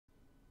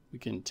We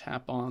can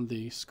tap on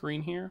the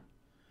screen here,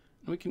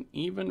 and we can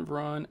even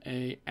run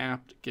a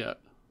apt-get.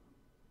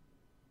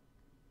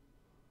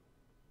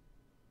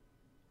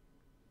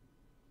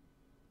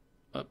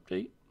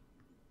 Update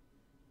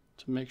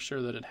to make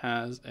sure that it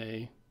has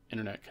a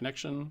internet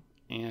connection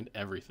and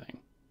everything.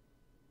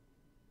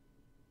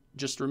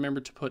 Just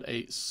remember to put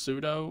a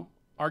sudo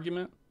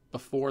argument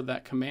before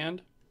that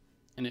command,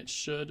 and it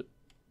should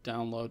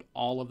download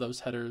all of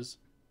those headers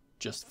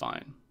just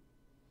fine.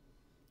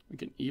 We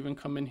can even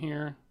come in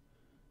here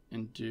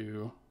and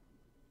do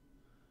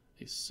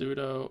a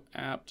sudo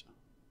apt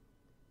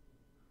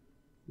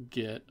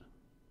get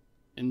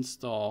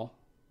install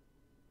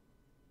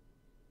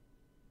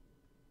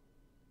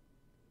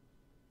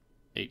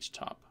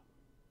htop,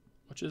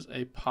 which is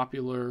a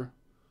popular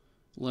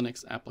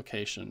Linux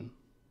application.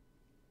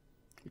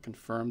 We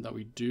confirm that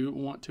we do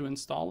want to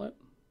install it.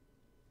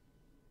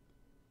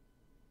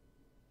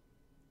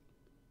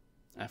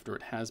 After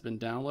it has been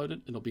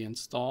downloaded, it'll be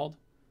installed,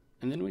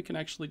 and then we can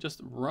actually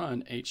just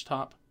run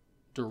htop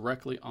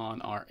directly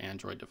on our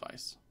Android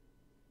device.